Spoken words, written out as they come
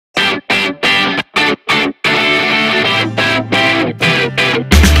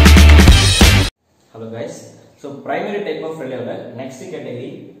primary type of relay oda next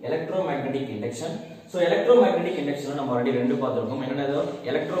category electromagnetic induction. So electromagnetic induction நம்ம already ரெண்டு பார்த்திருக்கோம். என்னது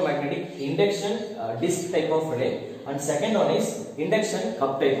electromagnetic induction disk type of relay and second one is induction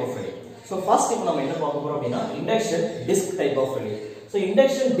cup type of relay. So first இப்போ நம்ம என்ன பார்க்க போறோம் அப்படினா induction disk type of relay. So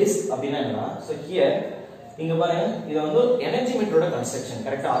induction disk அப்படினா என்னன்னா so here இங்க பாருங்க இது வந்து எனர்ஜி மீட்டரோட கன்ஸ்ட்ரக்ஷன்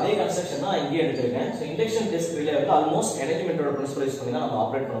கரெக்ட்டா அதே கன்ஸ்ட்ரக்ஷன் தான் இங்க எடுத்துர்க்கேன். சோ இண்டக்ஷன் டிஸ்க் ரிலே வந்து ஆல்மோஸ்ட் எனர்ஜி மீட்டரோட பிரின்சிபல் யூஸ் பண்ணி தான் நம்ம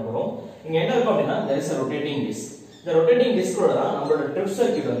ஆபரேட் பண்ண போறோம். இங்க என்ன இருக்கும் அப்படினா there is a rotating disk. இந்த rotating disk ஓட தான் நம்மளோட ட்ரிப்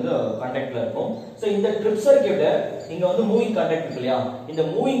சர்க்யூட் வந்து கான்டாக்ட்ல இருக்கும். சோ இந்த ட்ரிப் சர்க்யூட் இங்க வந்து மூவிங் கான்டாக்ட் இருக்கு இல்லையா இந்த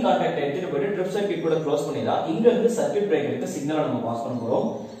மூவிங் கான்டாக்ட் எடுத்துட்டு போய் ட்ரிப் சர்க்யூட் கூட க்ளோஸ் பண்ணி தான் இங்க இருந்து சர்க்யூட் பிரேக்கருக்கு சிக்னலை நம்ம பாஸ் பண்ண போறோம்.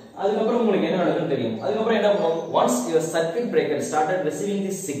 அதுக்கப்புறம் உங்களுக்கு என்ன நடக்கும்னு தெரியும். அதுக்கப்புறம் என்ன பண்ணுவோம் once your circuit breaker started receiving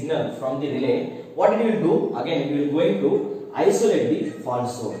this signal from the relay what it will do again it will going to isolate the fault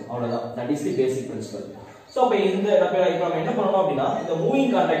zone அவ்வளவுதான் that is the basic principle. So அப்ப இந்த நம்ம என்ன பண்ணனும் அப்படினா இந்த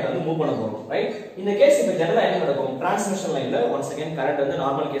மூவிங் கான்டாக்ட் வந்து move பண்ண போறோம் ரைட். இந்த கேஸ் இப்ப ஜெனரலா என்ன நடக்கும் டிரான்ஸ்மிஷன் லைன்ல once again கரண்ட் வந்து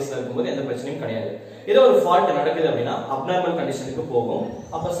நார்மல் கேஸ்ல இருக்கும்போது எந்த பிரச்சனையும் கிடையாது. ஏதோ ஒரு ஃபால்ட் நடக்குது அப்படினா அப்நார்மல் கண்டிஷனுக்கு போகும்.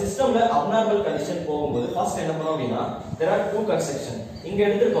 அப்ப சிஸ்டம்ல அப்நார்மல் கண்டிஷன் போகும்போது ஃபர்ஸ்ட் என்ன பண்ணுவோம் அப்படினா there are two construction இங்க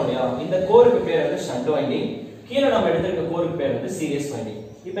எடுத்துறோம் இல்லையா இந்த கோருக்கு பேர் வந்து ஷண்ட் வைண்டிங் கீழ நம்ம எடுத்துக்க கோருக்கு பேர் வந்து சீரிஸ் வைண்டிங்.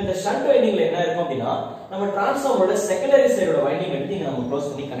 இப்போ இந்த ஷண்ட் வைண்டிங்ல என்ன இருக்கும் அப்படினா நம்ம டிரான்ஸ்ஃபார்மரோட செகண்டரி சைடோட வைண்டிங் எடுத்து இங்க நம்ம க்ளோஸ்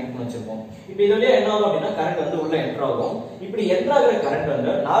பண்ணி கனெக்ட் பண்ணி வச்சிருப்போம். இப்போ இதோட என்ன ஆகும் அப்படினா கரண்ட் வந்து உள்ள என்டர் ஆகும். இப்படி என்டர் ஆகுற கரண்ட்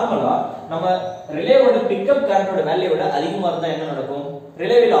வந்து நார்மலா நம்ம ரிலேவோட பிக்கப் கரண்டோட வேல்யூ விட அதிகமா இருந்தா என்ன நடக்கும்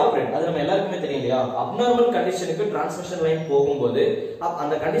ரிலே will operate அது நம்ம எல்லாருக்குமே தெரியும் இல்லையா அப்நார்மல் கண்டிஷனுக்கு டிரான்ஸ்மிஷன் லைன் போகும்போது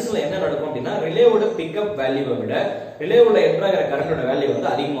அந்த கண்டிஷன்ல என்ன நடக்கும் அப்படினா ரிலேவோட பிக்கப் வேல்யூவை விட ரிலேவோட என்டர் ஆகுற கரண்டோட வேல்யூ வந்து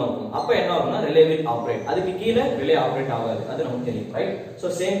அதிகமா இருக்கும். அப்ப என்ன ஆகும்னா ரிலே will operate அதுக்கு கீழ ரிலே ஆபரேட் ஆகாது அது நமக்கு தெரியும் ரைட். சோ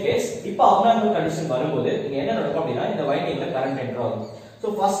சேம் கேஸ் இப்போ அப்நார்மல் கண்டிஷன் வரும்போது இங்க என்ன நடக்கும் அப்படினா இந்த வைண்டிங்ல கரண்ட் என்டர் ஆகும். சோ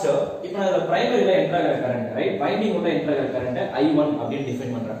ஃபர்ஸ்ட் இப்போ நான் பிரைமரில என்டர் ஆகுற கரண்ட் ரைட் வைண்டிங் உள்ள என்டர் ஆகுற கரண்ட் I1 அப்படி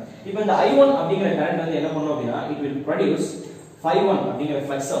டிஃபைன் பண்றேன். இப்போ இந்த I1 அப்படிங்கற கரண்ட் வந்து என்ன பண்ணும் அப்படினா it will produce 5.1 அப்படிங்கற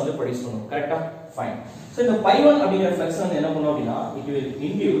ஃப்ளக்ஸ் வந்து ப்ரொடியூஸ் பண்ணும் கரெக்ட்டா ஃபைன். சோ இந்த 5.1 அப்படிங்கற ஃப்ளக்ஸ் வந்து என்ன பண்ணும் அப்படினா it will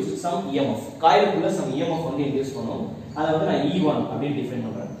induce some EMF காயிலுக்குள்ள some EMF வந்து இன்டியூஸ் பண்ணும். அத வந்து நான் E1 அப்படி டிஃபைன்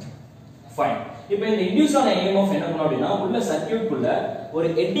பண்றேன் ஃபைன். இப்போ இந்த இன்டியூஸ் ஆன EMF என்ன பண்ணும் அப்படினா உள்ள சர்க்யூட் குள்ள ஒரு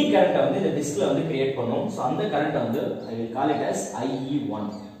எட்டி கரண்ட் வந்து இந்த டிஸ்க்ல வந்து கிரியேட் பண்ணும். சோ அந்த கரண்ட் வந்து I will call it as IE1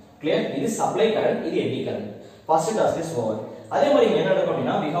 clear. இது சப்ளை கரண்ட் இது எட்டி current. First task is over. அதே மாதிரி என்ன நடக்கும்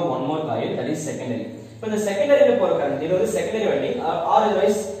அப்படினா we have one more coil that is secondary. இப்போ இந்த செகண்டரியில போற கரண்ட் இது வந்து secondary winding R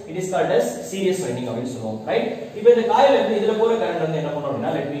otherwise it is called as series winding அப்படினு சொல்லுவோம் ரைட். இப்போ இந்த காயில்ல இருந்து இதுல போற கரண்ட் வந்து என்ன பண்ணும்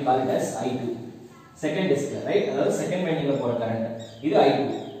அப்படினா let me call it as I2 second டிஸ்க்ல right அதாவது செகண்ட் வைண்டிங்ல போற கரண்ட் இது I2.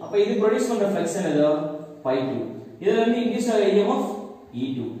 அப்ப இது ப்ரொடியூஸ் பண்ற ஃப்ளக்ஸ் என்னது ∅2 இதுல இருந்து இன்டியூஸ் ஆகிற EMF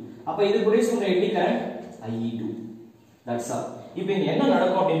E2 அப்ப இது ப்ரொடியூஸ் பண்ற eddy current IE2 that's all. இப்போ இங்க என்ன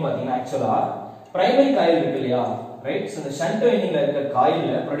நடக்கும் அப்படினு பாத்தீங்கன்னா एक्चुअली பிரைமரி காயில் இருக்கு இல்லையா ரைட். சோ இந்த ஷண்ட் வைண்டிங்ல இருக்க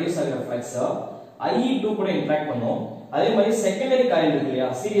காயில்ல ப்ரொடியூஸ் ஆகிற ஃப்ளக்ஸ் IE2 கூட இன்டராக்ட் பண்ணும். அதே மாதிரி செகண்டரி காயில் இருக்கு இல்லையா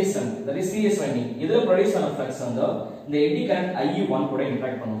series shunt that is series winding இதுல ப்ரொடியூஸ் ஆன ஃப்ளக்ஸ் வந்து இந்த எடி கரண்ட் IE1 கூட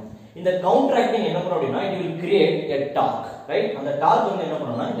இன்டராக்ட் பண்ணும். இந்த கவுண்டராக்டிங் என்ன பண்ணும் அப்படினா it will create a torque right. அந்த டார்க் வந்து என்ன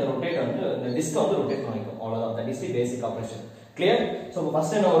பண்ணும்னா இந்த ரொட்டேட் வந்து இந்த டிஸ்க் வந்து ரொட்டேட் பண்ணிக்கும் அவ்வளவுதான் that is the basic operation clear. So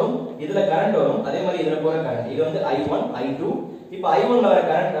first என்ன வரும் இதுல கரண்ட் வரும் அதே மாதிரி இதுல போற கரண்ட் இது வந்து I1 I2. இப்போ I1 ல வர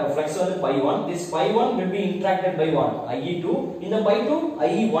கரண்ட் ஃப்ளக்ஸ் வந்து ∅1 this ∅1 will be interacted by what IE2 இந்த ∅2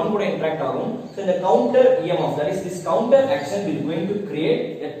 IE1 கூட இன்டராக்ட் ஆகும். சோ இந்த counter EMF that is this counter action will going to create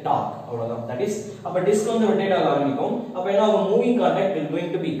a torque அவ்வளவுதான் that is அப்ப டிஸ்க் வந்து ரொட்டேட் ஆக ஆரம்பிக்கும். அப்ப என்ன ஆகும் moving contact will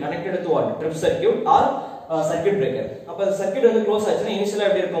going to be connected to what trip circuit or circuit breaker. அப்ப circuit வந்து க்ளோஸ் ஆச்சுனா இனிஷியலா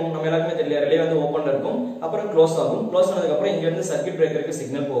எப்படி இருக்கும் நம்ம எல்லாருமே தெரியல ரிலே வந்து ஓபன்ல இருக்கும் அப்புறம் க்ளோஸ் ஆகும். க்ளோஸ் ஆனதுக்கு அப்புறம் இங்க இருந்து சர்க்யூட் பிரேக்கருக்கு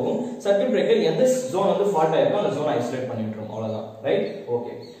சிக்னல் போகும். சர்க்யூட் பிரேக்கர் எந்த ஜோன் வந்து ஃபால்ட் ஆயிருக்கோ அந்த ஜோனை ஐசோலேட் பண்ணி விட்டுரும் அவ்வளவுதான் right.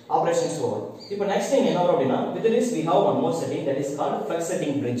 Okay operation is over. இப்போ நெக்ஸ்ட் திங் என்ன வரும் அப்படினா with this we have one more setting that is called flux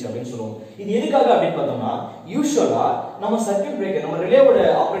setting bridge அப்படினு சொல்லுவோம். இது எதுக்காக அப்படி பார்த்தோம்னா யூசுவலா நம்ம சர்க்யூட் பிரேக்கர் நம்ம ரிலேவோட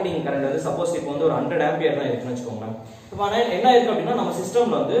ஆபரேட்டிங் கரண்ட் வந்து சப்போஸ் இப்போ வந்து ஒரு 100 ஆம்பியர் தான் இருக்குன்னு வெச்சுக்கோங்க. இப்போ என்ன இருக்கு அப்படினா நம்ம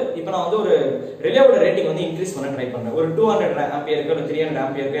சிஸ்டம்ல வந்து இப்போ நான் வந்து ஒரு ரிலேவோட ரேட்டிங் வந்து இன்கிரீஸ் பண்ண ட்ரை பண்றேன். ஒரு 200 ஆம்பியருக்கு இல்ல 300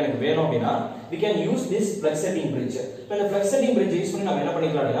 ஆம்பியருக்கு எனக்கு வேணும் அப்படினா we can use this flux setting bridge. இப்போ இந்த flux setting bridge யூஸ் பண்ணி நாம என்ன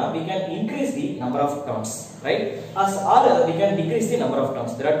பண்ணிக்கலாம் அப்படினா we can increase the number of turns right as or we can decrease the number of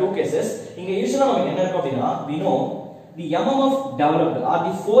turns. There are two cases. இங்க யூசுவலா நமக்கு என்ன இருக்கு அப்படினா we know the MMF developed or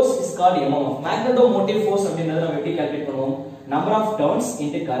the force is called MMF magnetomotive force அப்படிங்கறத நம்ம எப்படி calculate பண்ணுவோம் number of turns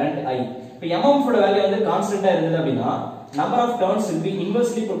into current I. இப்போ MMF ஓட வேல்யூ வந்து கான்ஸ்டன்ட்டா இருந்தது அப்படினா number of turns will be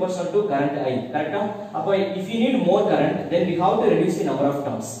inversely proportional to current I கரெக்ட்டா. அப்ப if you need more current then we have to reduce the number of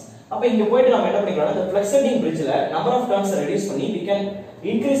turns. அப்ப இங்க போய்ட்டு நாம என்ன பண்ணிக்கலாம் the flux setting bridgeல number of turns reduce பண்ணி we can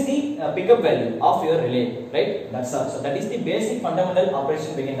increase the pickup value of your relay, right? That's all. So that is the basic fundamental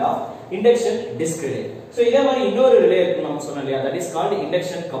operation behind of induction disc relay. So இதே மாதிரி இன்னொரு relay இருக்கு நம்ம சொன்னோம்லையா, that is called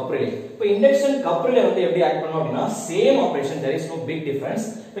induction cup relay. இப்போ induction cup relay வந்து எப்படி act பண்ணும் அப்படினா same operation, there is no big difference.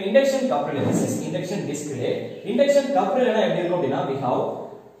 இப்போ induction cup relay, this is induction disc relay. Induction cup relay னா எப்படி இருக்கும் அப்படினா we have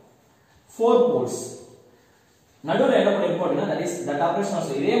 4 poles. நடுவுல என்ன பண்ணிருப்போம் அப்படினா that operation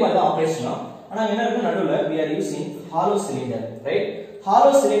also இதே மாதிரி தான் ஆபரேஷன். ஆனா என்ன இருக்கு நடுவுல we are using hollow cylinder, right?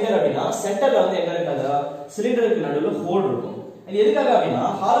 hollow cylinder அப்படினா சென்டர்ல வந்து என்ன இருக்குதா சிலிண்டருக்கு நடுவுல ஹோல் இருக்கும். இது எதுக்காக அப்படினா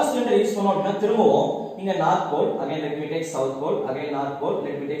hollow cylinder யூஸ் பண்ணோம் அப்படினா திரும்பவும் இங்க north pole, again let me take south pole, again north pole,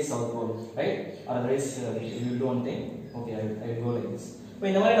 let me take south pole, right? Otherwise you will do one thing. Okay, I will go like this. இப்போ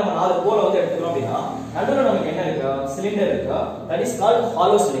இந்த மாதிரி நம்ம நாலு போல வந்து எடுத்துக்கிறோம் அப்படினா நடுவுல நமக்கு என்ன இருக்கு சிலிண்டர் இருக்கு, that is called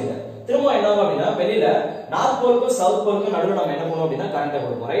hollow cylinder. திரும்ப என்ன ஆகும் அப்படினா வெளியில நார்த் போலுக்கும் சவுத் போலுக்கும் நடுவுல நம்ம என்ன பண்ணுவோம் அப்படினா கரண்ட்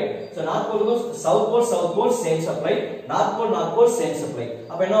கொடுப்போம், right? So north போலுக்கும் south pole same supply, north pole same supply.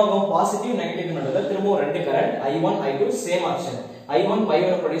 அப்ப என்ன ஆகும் பாசிட்டிவ் நெகட்டிவ் நடுவுல திரும்ப ரெண்டு current I1 I2 same action. I1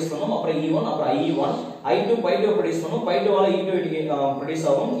 pi1 produce பண்ணும், அப்புறம் E1 அப்புறம் IE1, I2 pi2 ப்ரொடியூஸ் பண்ணும், pi2 ஆல E2 ப்ரொடியூஸ்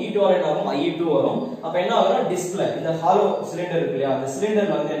ஆகும், E2 ஆல என்ன ஆகும் IE2 வரும். அப்ப என்ன ஆகும்னா டிஸ்ப்ளே இந்த ஹாலோ சிலிண்டர் இருக்கு இல்லையா, அந்த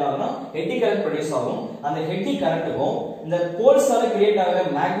சிலிண்டர்ல வந்து என்ன ஆகும்னா எட்டி கரண்ட் ப்ரொடியூஸ் ஆகும். அந்த எட்டி கரண்ட்டுக்கும் இந்த போல்ஸால கிரியேட் ஆகிற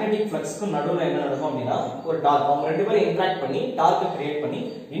மேக்னெட்டிக் ஃப்ளக்ஸ்க்கு நடுவுல என்ன நடக்கும் அப்படினா ஒரு டார்க், அவங்க ரெண்டு பேரும் இன்டராக்ட் பண்ணி டார்க் கிரியேட் பண்ணி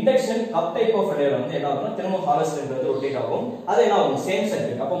induction cup type of relay வந்து என்ன ஆகும்னா திரும்ப ஹாலோ சிலிண்டர் வந்து ரொட்டேட் ஆகும். அது என்ன ஆகும் சேம்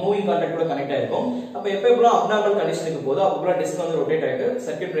சர்க்யூட். அப்ப மூவிங் கான்டாக்ட் கூட கனெக்ட் ஆயிருக்கும். அப்ப எப்பலாம் அப்நார்மல் கண்டிஷனுக்கு போதோ அப்பலாம் டிஸ்க் வந்து ரொட்டேட் ஆயிட்டு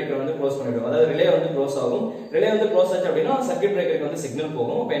சர்க்யூட் பிரேக்கர் வந்து க்ளோஸ் பண்ணிடும். அதாவது ரிலே வந்து க்ளோஸ் ஆகும். ரிலே வந்து க்ளோஸ் ஆச்சு அப்படினா சர்க்யூட் பிரேக்கருக்கு வந்து சிக்னல்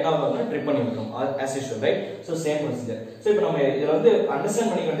போகும். அப்ப என்ன ஆகும்னா ட்ரிப் பண்ணி விட்டுரும் as usual, right? So same procedure. So இப்போ நம்ம இதல வந்து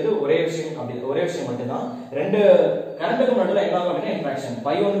அண்டர்ஸ்டாண்ட் பண்ணிக்க வேண்டியது ஒரே விஷயம் மட்டும் தான். ரெண்டு கரண்ட்க்கு நடுவுல என்ன ஆகும் அப்படினா இன்டராக்ஷன்.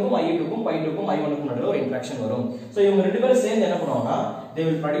 pi1 க்கும் i2 க்கும் pi2 க்கும் i1 க்கும் நடுவுல ஒரு இன்டராக்ஷன் வரும். So இவங்க ரெண்டு பேரும் சேர்ந்து என்ன பண்ணுவாங்கன்னா they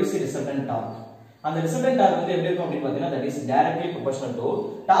will produce a resultant torque. அந்த resultant torque வந்து எப்படி இருக்கும் அப்படி பார்த்தீங்கன்னா that is directly proportional to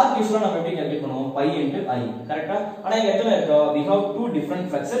torque. யூசுவலா நம்ம எப்படி கால்குலேட் பண்ணுவோம் pi into i, கரெக்ட்டா? ஆனா இங்க எத்தனை இருக்கு we have two different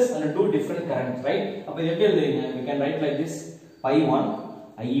fluxes and two different currents, right? அப்ப இது எப்படி எழுதுவீங்க we can write like this pi1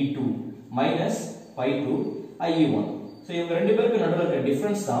 ie2 minus pi2 ie1. So இவங்க ரெண்டு பேருக்கு நடுவுல இருக்க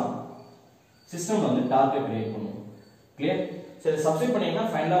டிஃபரன்ஸ் தான் சிஸ்டம் வந்து டார்க் கிரியேட் பண்ணும். கிளியர்? சோ இத சப்ஸ்டிட்யூட் பண்ணீங்கன்னா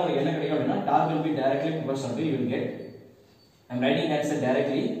ஃபைனலா உங்களுக்கு என்ன கிடைக்கும் அப்படினா torque will be directly proportional to you will get, I am writing answer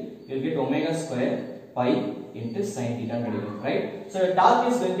directly, you will get omega square pi into sin theta கிடைக்கும், right? So the torque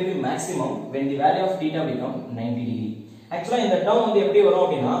is going to be maximum when the value of theta become 90 degree. Actually இந்த term வந்து எப்படி வரும்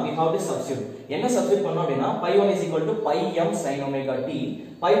அப்படினா we have to substitute. என்ன substitute பண்ணோம் அப்படினா pi1 is equal to pi m sin omega t,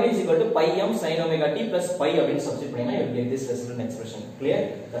 pi2 is equal to pi m sin omega t plus pi அப்படினு substitute பண்ணீங்கன்னா you will get this resultant expression. Clear?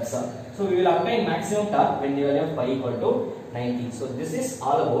 That's all. So we will obtain maximum torque when the value of pi equal to 90. So this is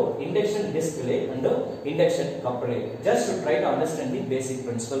all about induction disc relay and the induction cup relay. Just to try to understand the basic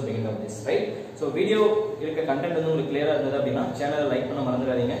principle behind of this, right? So video இருக்க content வந்து உங்களுக்கு கிளியரா இருந்தது அப்படினா சேனலை like பண்ண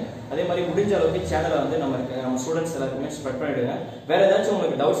மறந்துடாதீங்க. அதே மாதிரி முடிஞ்ச அளவுக்கு சேனலை வந்து நம்ம ஸ்டூடண்ட்ஸ் எல்லாருக்குமே ஸ்ப்ரெட் பண்ணிடுங்க. வேற ஏதாச்சும்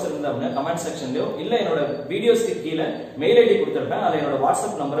உங்களுக்கு டவுட்ஸ் இருந்தா அப்படினா கமெண்ட் செக்ஷன்லயோ இல்ல என்னோட வீடியோஸ்க்கு கீழ மெயில் ஐடி கொடுத்திருப்பேன். அதுல என்னோட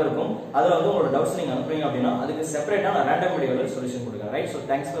வாட்ஸ்அப் நம்பர் இருக்கும். அதுல வந்து உங்களோட டவுட்ஸ் நீங்க அனுப்புறீங்க அப்படினா அதுக்கு செப்பரேட்டா நான் ரேண்டம் வீடியோல சொல்யூஷன் கொடுக்கிறேன், right? So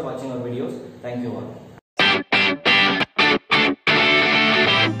thanks for watching our videos. Thank you all.